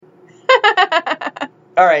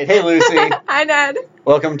All right. Hey, Lucy. Hi, Ned.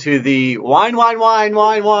 Welcome to the Wine I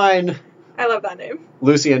love that name.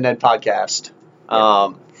 Lucy and Ned podcast.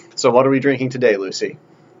 So what are we drinking today, Lucy?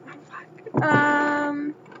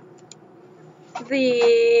 The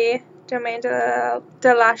Domaine de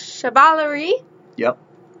la Chevalerie. Yep.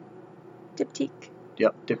 Diptyque.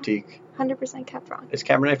 Yep. Diptyque. 100% Cab Franc. It's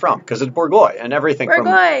Cabernet Franc because it's Bourgueil, and everything from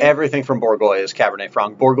Bourgueil is Cabernet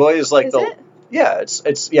Franc. Bourgueil is like it? Yeah,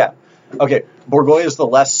 it's yeah. Okay, Bourgueil is the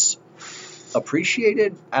less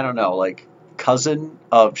appreciated, I don't know, like cousin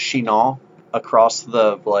of Chinon across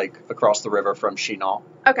the river from Chinon.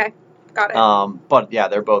 Okay, got it. But yeah,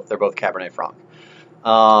 they're both Cabernet Franc.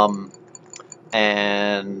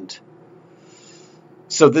 And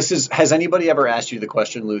so has anybody ever asked you the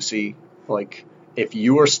question, Lucy, like if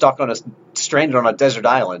you were stranded on a desert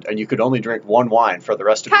island and you could only drink one wine for the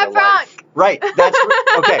rest of your life? Right. That's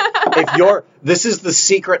okay. This is the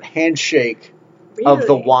secret handshake of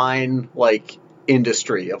the wine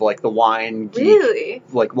industry, of the wine geek,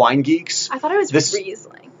 wine geeks. I thought it was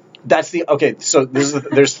Riesling. That's so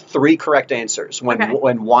there's three correct answers.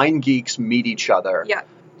 When wine geeks meet each other,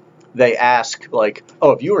 they ask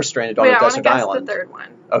if you were stranded on a desert island. The third one.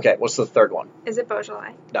 Okay, what's the third one? Is it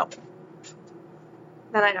Beaujolais? No.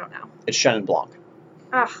 Then I don't know. It's Chenin Blanc.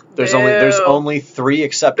 Ugh, there's only three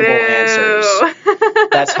acceptable answers.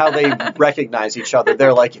 That's how they recognize each other.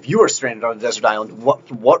 They're like, if you were stranded on a desert island,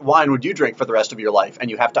 what wine would you drink for the rest of your life? And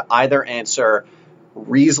you have to either answer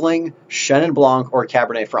Riesling, Chenin Blanc, or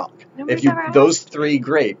Cabernet Franc. Those three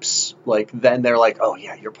grapes, then they're like, oh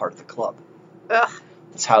yeah, you're part of the club. Ugh.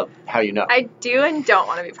 That's how you know. I do and don't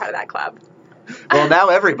want to be part of that club. Well, now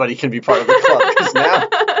everybody can be part of the club because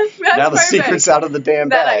now the secret's out of the damn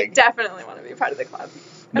bag. I definitely want to be part of the club.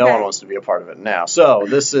 No one wants to be a part of it now. So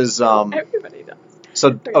this is everybody does.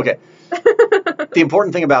 So okay, the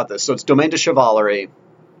important thing about this, so it's Domaine de Chevalerie,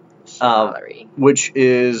 which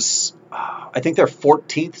is I think they're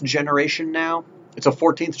 14th generation now. It's a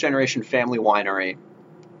 14th generation family winery.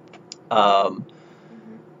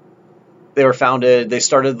 They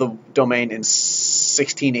started the domain in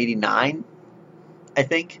 1689, I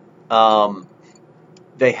think.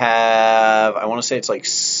 They have, I want to say it's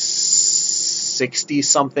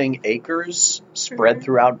 60-something acres spread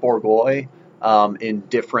throughout Bourgueil in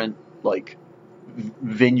different,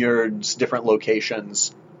 vineyards, different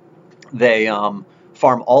locations. They farm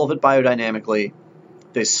all of it biodynamically.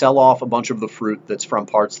 They sell off a bunch of the fruit that's from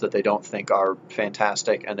parts that they don't think are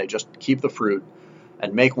fantastic, and they just keep the fruit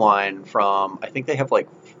and make wine from, I think they have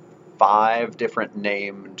 5 different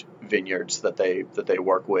named vineyards that they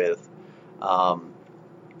work with.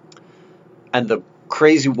 And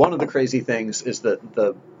one of the crazy things is that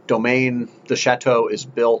the chateau is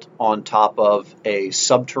built on top of a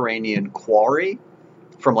subterranean quarry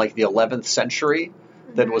from the 11th century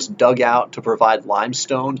that was dug out to provide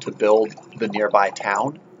limestone to build the nearby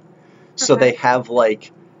town. So they have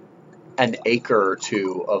an acre or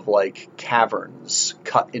two of caverns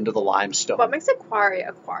cut into the limestone. What makes a quarry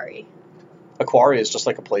a quarry? A quarry is just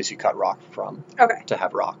a place you cut rock from to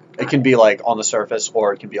have rock. It can be on the surface,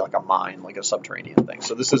 or it can be a mine, a subterranean thing.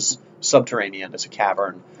 So this is subterranean. It's a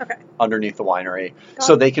cavern underneath the winery.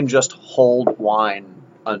 So they can just hold wine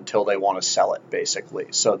until they want to sell it,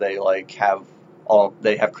 basically. So they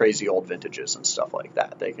they have crazy old vintages and stuff like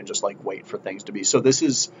that. They can just wait for things to be. So this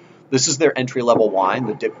is their entry level wine,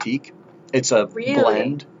 the Diptyque. It's a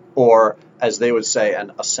blend, or as they would say,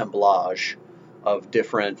 an assemblage of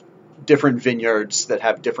different vineyards that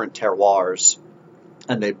have different terroirs,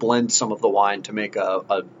 and they blend some of the wine to make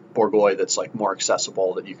a Bourgueil that's more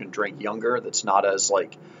accessible, that you can drink younger, that's not as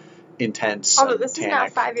intense. Although this is now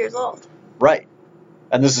 5 years old. Right.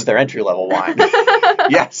 And this is their entry level wine.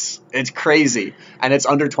 Yes, it's crazy, and it's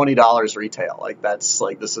under $20 retail.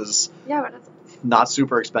 This is but it's not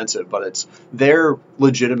super expensive, but they're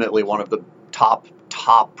legitimately one of the top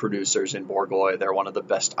producers in Bourgueil. They're one of the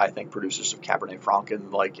best, I think, producers of Cabernet Franc in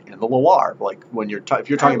the Loire. When if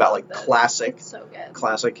you're talking about classic, so good.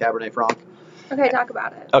 Classic Cabernet Franc. Okay, talk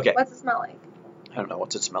about it. Okay. What's it smell like? I don't know.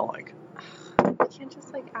 What's it smell like? You can't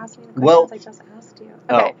just ask me the questions I just asked you.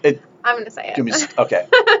 Okay. I'm gonna say it. Okay.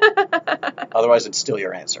 Otherwise, it'd steal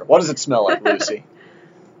your answer. What does it smell like, Lucy?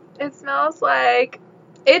 It smells like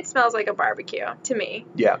a barbecue to me.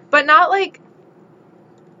 Yeah. But not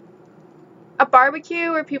a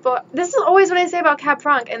barbecue where people... This is always what I say about Cab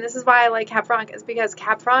Franc, and this is why I like Cab Franc, is because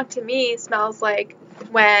Cab Franc to me smells like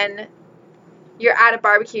when you're at a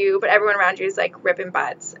barbecue, but everyone around you is ripping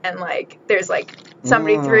butts, and there's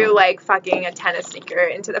somebody threw fucking a tennis sneaker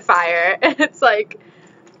into the fire, and it's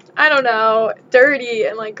I don't know, dirty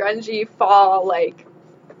and grungy fall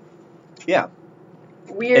Yeah.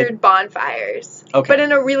 weird bonfires. Okay. But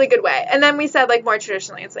in a really good way. And then we said, like, more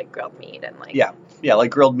traditionally, it's like grilled meat and like. Yeah. Yeah,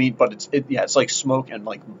 like grilled meat, but it's like smoke and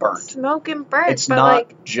like burnt. Smoke and burnt. It's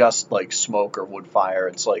not just like smoke or wood fire.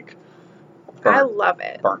 It's like burnt, I love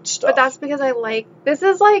it. Burnt stuff. But that's because this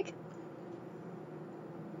is like,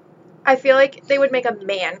 I feel like they would make a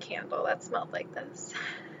man candle that smelled like this.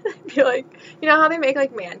 I feel like, you know how they make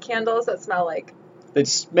like man candles that smell like They'd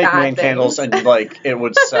make man candles and like it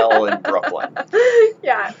would sell in Brooklyn.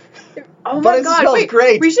 Yeah. Oh but my god. It smells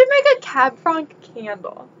great. We should make a Cab Franc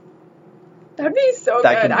candle. That'd be so good,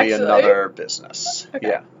 That can be actually. another business. Okay.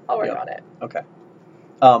 Yeah. I'll work on it. Okay.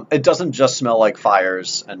 It doesn't just smell like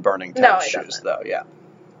fires and burning tennis shoes, though. Yeah.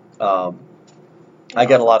 I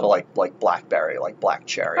get a lot of like blackberry, like black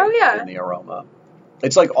cherry in the aroma.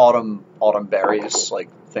 It's like autumn berries, like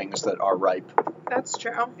things that are ripe. That's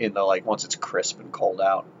true. In the once it's crisp and cold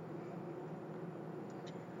out.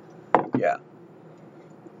 Yeah.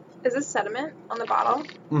 Is this sediment on the bottle?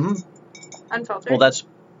 Mm-hmm. Unfiltered? Well,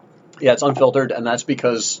 it's unfiltered, and that's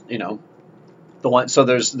because, the wine. So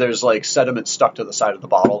there's like sediment stuck to the side of the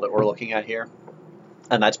bottle that we're looking at here,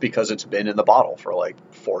 and that's because it's been in the bottle for like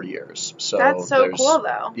 4 years. So that's so cool,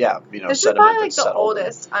 though. Yeah, this is probably like the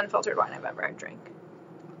oldest unfiltered wine I've ever drank.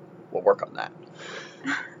 We'll work on that.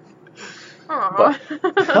 Aww.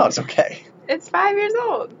 But no, it's okay. It's 5 years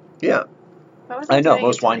old. Yeah. I know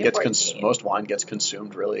most wine gets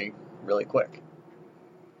consumed really, really quick.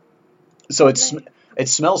 So it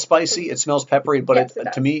smells spicy, it smells peppery,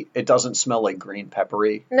 but to me it doesn't smell like green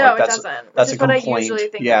peppery. No, it doesn't. That's a complaint. What I usually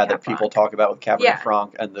think that people talk about with Cabernet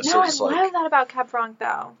Franc, and this is I love that about Cab Franc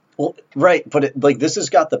though. Well, right, but this has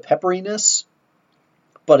got the pepperiness,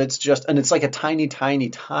 but it's just, and it's like a tiny, tiny,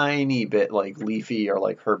 tiny bit like leafy or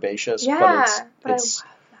like herbaceous. Yeah, but it's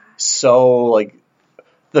so like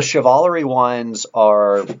the Chevalerie wines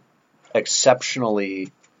are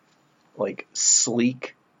exceptionally like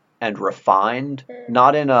sleek and refined,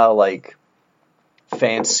 not in a like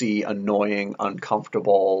fancy, annoying,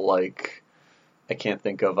 uncomfortable, like I can't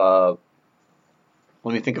think of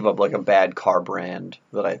let me think of like a bad car brand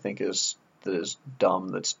that I think is dumb,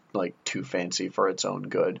 that's like too fancy for its own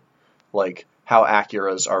good. Like how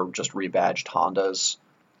Acuras are just rebadged Hondas.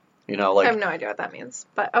 I have no idea what that means,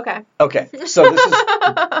 but okay. Okay, so this is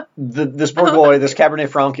this Bourgueil, this Cabernet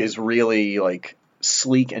Franc is really like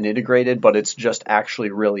sleek and integrated, but it's just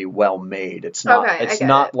actually really well made. It's not. It's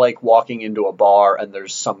not like walking into a bar and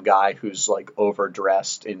there's some guy who's like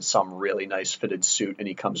overdressed in some really nice fitted suit, and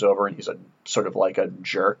he comes over and he's a sort of like a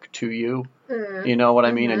jerk to you. You know what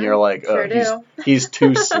I mean? And you're like, he's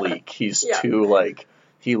too sleek. He's too like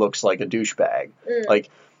he looks like a douchebag. Like.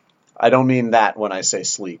 I don't mean that when I say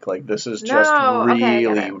sleek. Like, this is just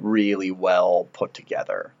really well put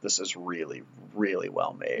together. This is really, really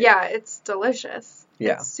well made. Yeah, it's delicious.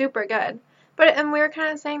 Yeah. It's super good. And we were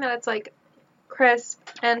kind of saying that it's, like, crisp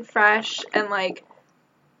and fresh and, like,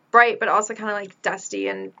 bright, but also kind of, like, dusty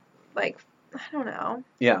and, like, I don't know.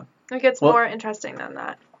 Yeah. Like, it's more interesting than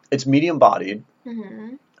that. It's medium-bodied.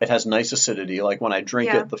 Mm-hmm. It has nice acidity. Like, when I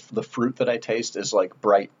drink it, the fruit that I taste is, like,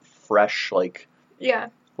 bright, fresh, like... Yeah.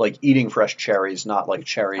 Like eating fresh cherries, not like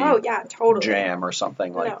cherry jam or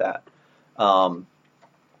something like that. And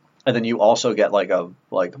then you also get like a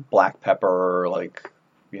black pepper, like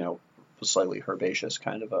slightly herbaceous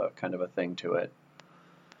kind of a thing to it.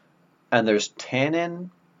 And there's tannin,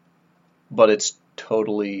 but it's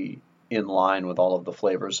totally in line with all of the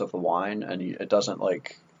flavors of the wine, and it doesn't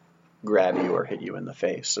like grab you or hit you in the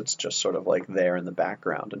face. It's just sort of like there in the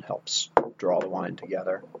background and helps draw the wine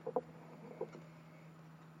together.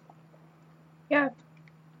 Yeah.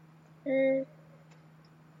 Yeah,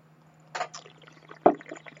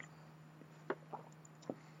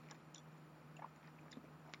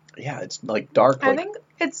 it's like dark. I think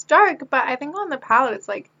it's dark, but I think on the palate it's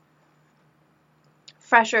like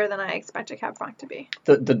fresher than I expected Cab Franc to be.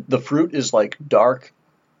 The fruit is like dark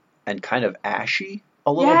and kind of ashy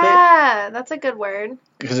a little bit. Yeah, that's a good word.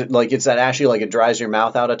 Because it's that ashy, like it dries your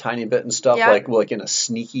mouth out a tiny bit and stuff, like in a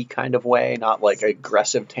sneaky kind of way, not like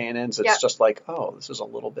aggressive tannins. It's just like, oh, this is a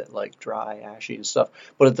little bit like dry, ashy and stuff.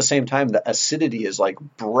 But at the same time, the acidity is like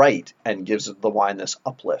bright and gives the wine this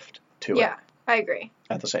uplift to it. Yeah, I agree.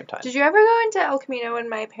 At the same time. Did you ever go into El Camino when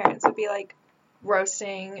my parents would be like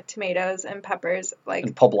roasting tomatoes and peppers, like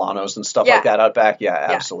and poblanos and stuff like that out back? Yeah,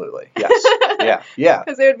 absolutely. Yes. Yeah.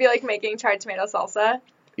 Because they would be like making charred tomato salsa.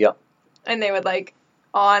 Yep. And they would like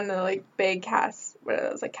on the like big cast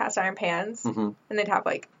iron pans, and they'd have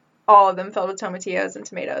like all of them filled with tomatillos and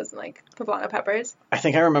tomatoes and like poblano peppers. I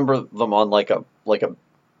think I remember them on like a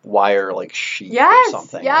wire like sheet or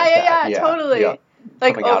something. Yeah, totally.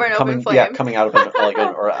 like over and over in flame. Yeah, coming out of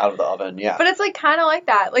or out of the oven. Yeah. But it's like kind of like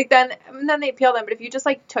that. Like then they peel them. But if you just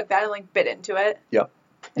like took that and like bit into it, yeah,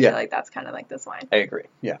 I feel like that's kind of like this wine. I agree.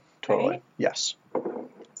 Yeah, totally. Right? Yes.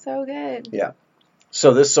 So good. Yeah.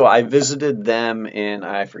 So I visited them in,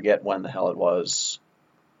 I forget when the hell it was.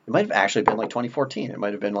 It might have actually been like 2014. It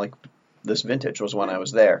might have been like this vintage was when I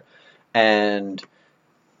was there. And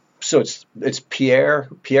so it's Pierre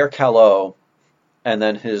Callot, and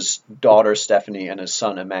then his daughter Stephanie and his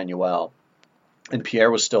son Emmanuel. And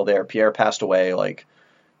Pierre was still there. Pierre passed away like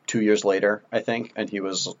 2 years later, I think, and he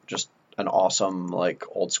was just an awesome like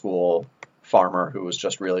old school farmer who was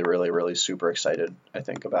just really, really, really super excited, I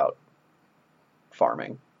think, about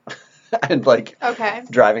farming and like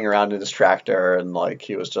driving around in his tractor, and like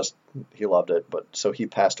he loved it. But so he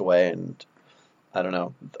passed away, and I don't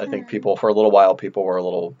know, I think people for a little while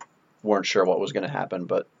weren't sure what was going to happen,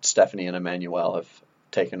 but Stephanie and Emmanuel have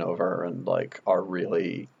taken over and like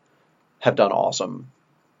have done awesome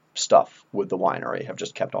stuff with the winery, have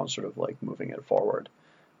just kept on sort of like moving it forward.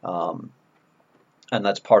 And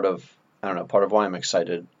that's part of why I'm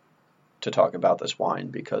excited to talk about this wine,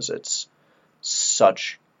 because it's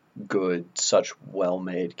such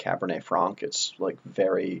well-made Cabernet Franc. It's like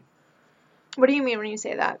very... What do you mean when you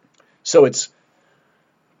say that? So it's,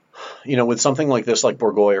 with something like this, like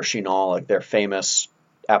Bourgueil or Chinon, like they're famous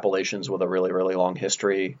appellations with a really, really long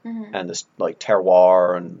history, and this like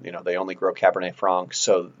terroir, and, they only grow Cabernet Franc.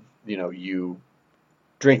 So, you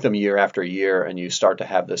drink them year after year, and you start to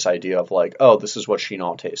have this idea of like, oh, this is what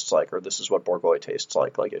Chinon tastes like, or this is what Bourgueil tastes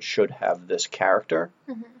like it should have this character.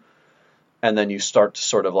 And then you start to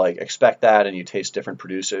sort of like expect that, and you taste different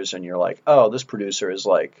producers, and you're like, oh, this producer is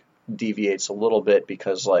like deviates a little bit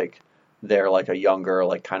because like they're like a younger,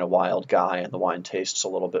 like kind of wild guy, and the wine tastes a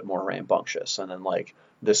little bit more rambunctious. And then like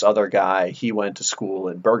this other guy, he went to school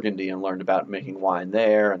in Burgundy and learned about making wine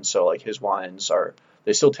there, and so like his wines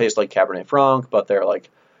they still taste like Cabernet Franc, but they're like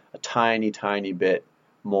a tiny, tiny bit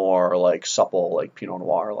more like supple, like Pinot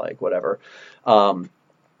Noir, like whatever. The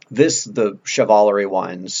Chevalerie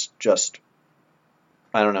wines just,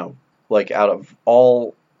 I don't know, like out of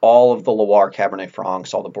all of the Loire Cabernet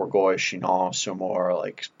Francs, all the Bourgogne, Chinon, Saumur,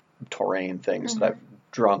 like Touraine things that I've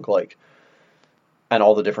drunk, like, and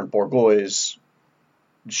all the different Bourgoins,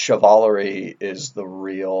 Chevalerie is the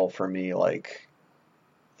real, for me, like,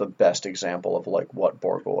 the best example of like what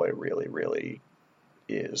Bourgogne really, really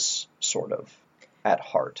is, sort of at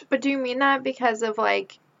heart. But do you mean that because of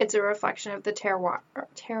like it's a reflection of the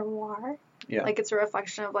terroir? Yeah. Like it's a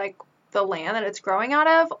reflection of like the land that it's growing out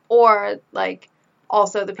of, or like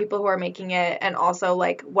also the people who are making it, and also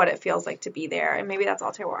like what it feels like to be there? And maybe that's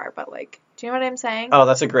all terroir, but like, do you know what I'm saying? Oh,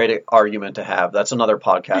 that's a great argument to have. That's another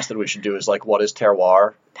podcast that we should do, is like, what is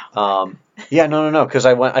terroir? Yeah, no, because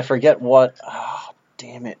I forget what,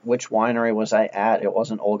 damn it, which winery was I at? It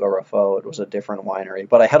wasn't Olga Raffo, it was a different winery.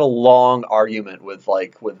 But I had a long argument with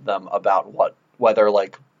them about whether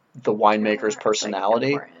like the winemaker's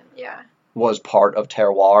personality was part of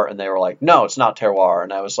terroir, and they were like, no, it's not terroir.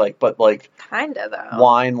 And I was like, but like, kinda though.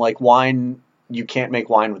 Wine, you can't make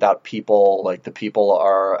wine without people. Like the people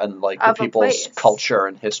are, and like the people's culture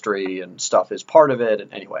and history and stuff is part of it.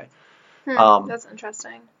 And anyway, that's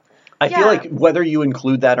interesting. I feel like whether you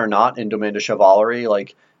include that or not in Domaine de Chevalerie,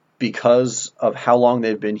 like because of how long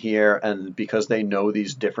they've been here, and because they know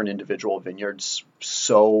these different individual vineyards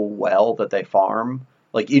so well that they farm,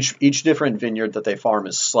 like each different vineyard that they farm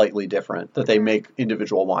is slightly different, that they make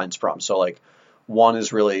individual wines from. So like one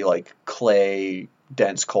is really like clay,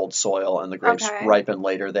 dense, cold soil, and the grapes ripen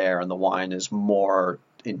later there, and the wine is more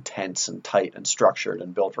intense and tight and structured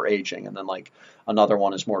and built for aging. And then like another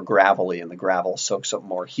one is more gravelly, and the gravel soaks up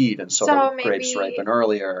more heat, and so the grapes ripen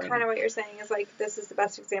earlier. Kind of what you're saying is like this is the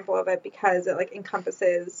best example of it because it like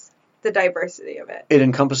encompasses the diversity of it. It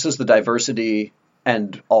encompasses the diversity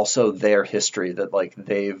and also their history, that like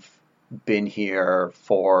they've been here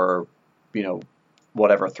for,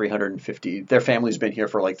 whatever, 350, their family's been here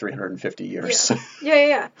for like 350 years.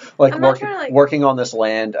 Yeah. Like working on this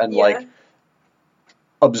land and like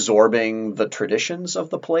absorbing the traditions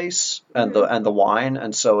of the place and the wine.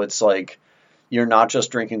 And so it's like, you're not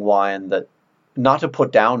just drinking wine that, not to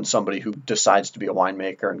put down somebody who decides to be a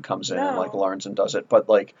winemaker and comes in and like learns and does it, but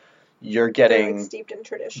like you're getting like steeped in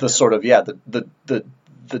tradition. The sort of,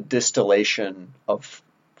 the distillation of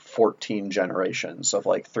 14 generations of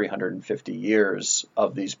like 350 years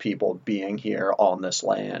of these people being here on this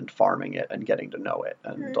land, farming it and getting to know it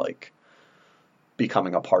and like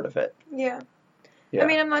becoming a part of it. Yeah. I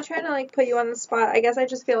mean, I'm not trying to like put you on the spot. I guess I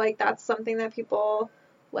just feel like that's something that people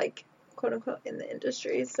like, quote unquote, in the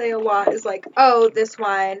industry say a lot, is like, oh, this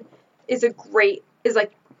wine is a great is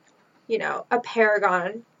like, you know, a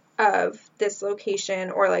paragon of this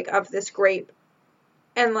location or like of this grape.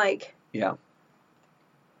 And like, yeah.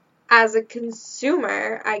 As a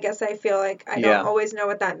consumer, I guess I feel like I don't always know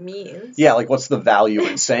what that means. Yeah, like what's the value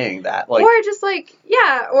in saying that? Like, or just like,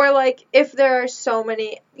 or like if there are so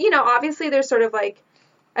many, you know, obviously there's sort of like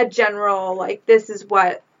a general, like this is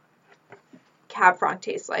what Cab Franc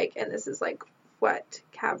tastes like, and this is like what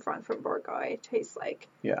Cab Franc from Bourgueil tastes like.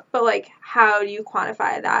 Yeah. But like, how do you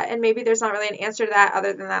quantify that? And maybe there's not really an answer to that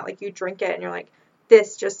other than that, like you drink it and you're like,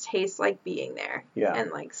 this just tastes like being there. Yeah.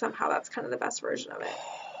 And like somehow that's kind of the best version of it.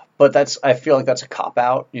 But I feel like that's a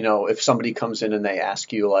cop-out. You know, if somebody comes in and they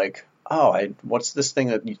ask you like, what's this thing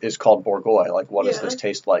that is called Bourgueil? Like, what does this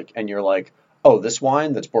taste like? And you're like, oh, this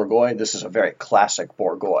wine that's Bourgueil, this is a very classic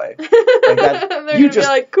Bourgueil. Like that,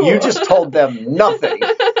 you just told them nothing.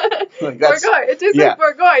 Like Bourgueil, it tastes like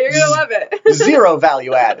Bourgueil. You're gonna love it. Zero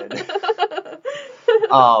value added.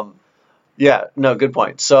 Yeah, no, good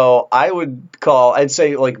point. So I'd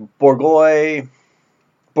say like Bourgueil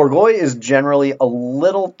is generally a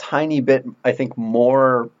little tiny bit, I think,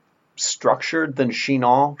 more structured than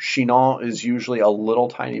Chinon. Chinon is usually a little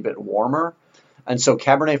tiny bit warmer. And so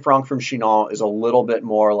Cabernet Franc from Chinon is a little bit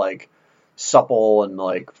more like supple and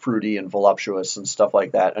like fruity and voluptuous and stuff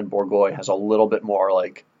like that. And Bourgueil has a little bit more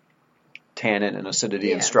like tannin and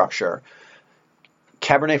acidity and structure.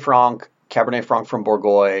 Cabernet Franc from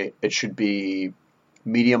Bourgueil, it should be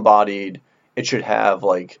medium bodied. It should have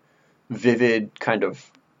like vivid kind of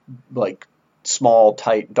like small,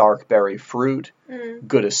 tight, dark berry fruit,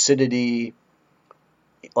 good acidity,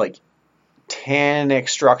 like tannic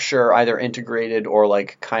structure, either integrated or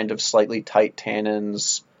like kind of slightly tight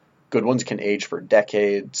tannins. Good ones can age for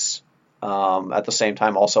decades. At the same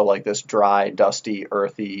time, also like this dry, dusty,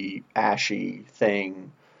 earthy, ashy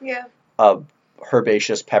thing. Yeah. A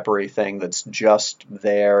herbaceous, peppery thing that's just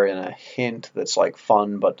there in a hint that's like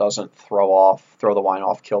fun but doesn't throw the wine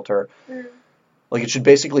off kilter. Like it should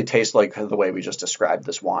basically taste like the way we just described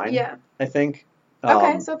this wine. Yeah. I think.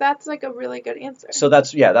 Okay, so that's like a really good answer. So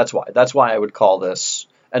that's why I would call this.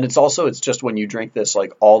 And it's just when you drink this,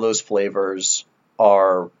 like all those flavors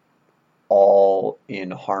are all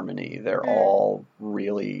in harmony. They're all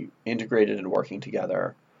really integrated and working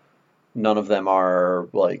together. None of them are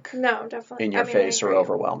like definitely in your face or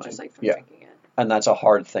overwhelming. Just like from drinking it. And that's a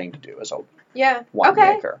hard thing to do as a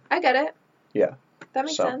winemaker. I get it. Yeah. That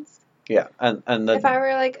makes sense. Yeah, and then if I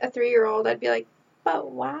were like a 3-year-old, I'd be like,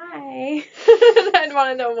 but why? I'd want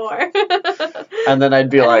to know more. And then I'd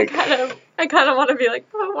be like, I kind of want to be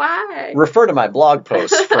like, but why? Refer to my blog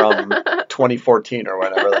post from 2014 or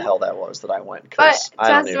whatever the hell that was that I went. But just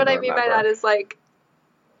what I mean by that is like,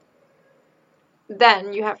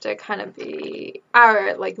 then you have to kind of be,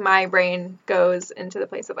 like my brain goes into the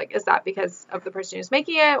place of like, is that because of the person who's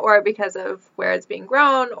making it, or because of where it's being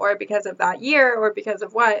grown, or because of that year, or because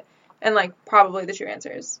of what? And like probably the true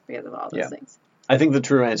answer is because of all those things. I think the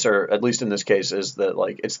true answer, at least in this case, is that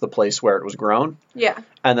like it's the place where it was grown. Yeah.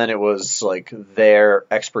 And then it was like their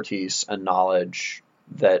expertise and knowledge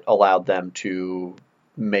that allowed them to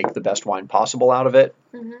make the best wine possible out of it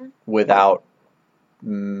without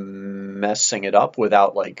messing it up,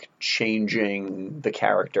 without like changing the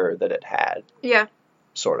character that it had. Yeah.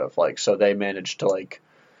 Sort of like, so they managed to like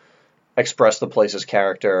express the place's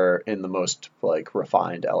character in the most like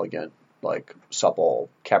refined, elegant, like supple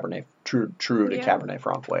Cabernet, true to Cabernet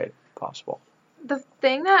Franc way possible. The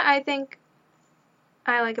thing that I think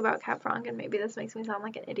I like about Cab Franc, and maybe this makes me sound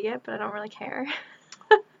like an idiot, but I don't really care.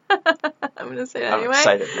 I'm going to say it anyway. I'm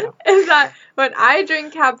excited now. Is that when I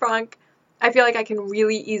drink Cab Franc, I feel like I can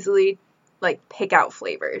really easily like pick out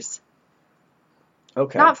flavors.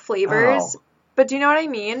 Okay. Not flavors, but do you know what I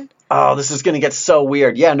mean? Oh, this is going to get so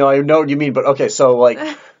weird. Yeah, no, I know what you mean, but okay, so like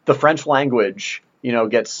the French language, you know,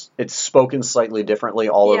 it's spoken slightly differently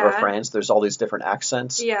all over France. There's all these different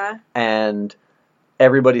accents. Yeah. And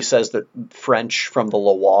everybody says that French from the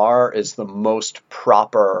Loire is the most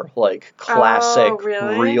proper, like classic,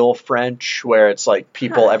 real French, where it's like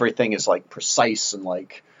everything is like precise and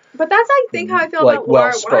like. But that's, I think, how I feel about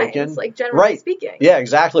Loire wines, like, generally speaking. Yeah,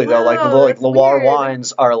 exactly, though. Like Loire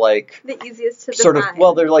wines are, like... the easiest to define.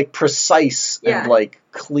 Well, they're, like, precise and, like,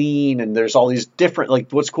 clean, and there's all these different...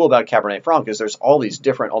 Like, what's cool about Cabernet Franc is there's all these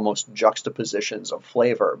different, almost juxtapositions of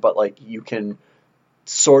flavor, but, like, you can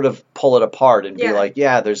sort of pull it apart and be like,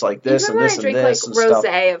 there's, like, this and this and this and stuff. Even when I drink,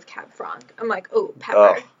 like, rosé of Cab Franc, I'm like, oh,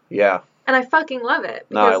 pepper. Oh, yeah. And I fucking love it.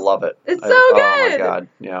 No, I love it. It's so good. Oh, my God,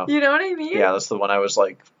 yeah. You know what I mean? Yeah, that's the one I was,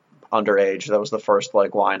 like... underage. That was the first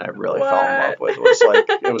like wine I really fell in love with. It was like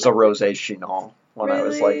it was a rosé Chinon when I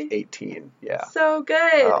was like 18. Yeah. So good.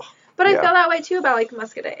 Oh. But I feel that way too about like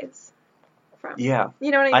Muscadets. Yeah.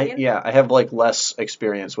 You know what I mean? I have like less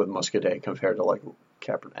experience with Muscadet compared to like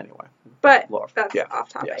Cabernet anyway. But that's off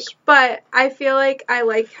topic. Yes. But I feel like I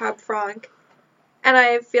like Cab Franc, and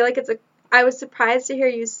I feel like I was surprised to hear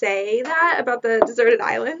you say that about the deserted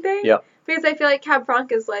island thing. Yeah. Because I feel like Cab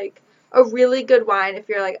Franc is like a really good wine if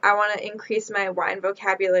you're like, I want to increase my wine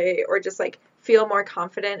vocabulary or just like feel more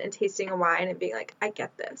confident in tasting a wine and being like, I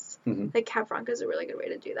get this. Mm-hmm. Like Cab Franc is a really good way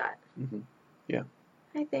to do that. Mm-hmm. Yeah.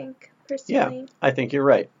 I think, personally. Yeah, I think you're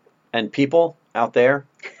right. And people out there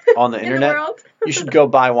on the internet, world. You should go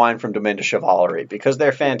buy wine from Domaine de Chevalerie because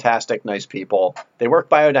they're fantastic, nice people. They work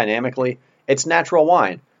biodynamically. It's natural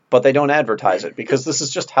wine, but they don't advertise it because this is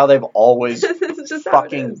just how they've always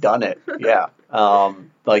fucking done it. Yeah.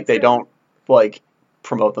 Like they don't like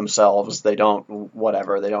promote themselves. They don't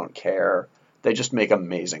whatever. They don't care. They just make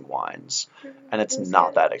amazing wines, and it's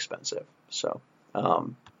not that expensive. So,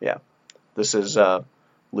 yeah. This is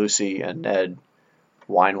Lucy and Ned.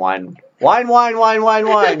 Wine. You have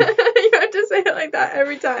to say it like that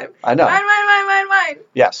every time. I know. Wine.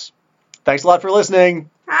 Yes. Thanks a lot for listening.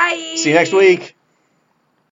 Bye. See you next week.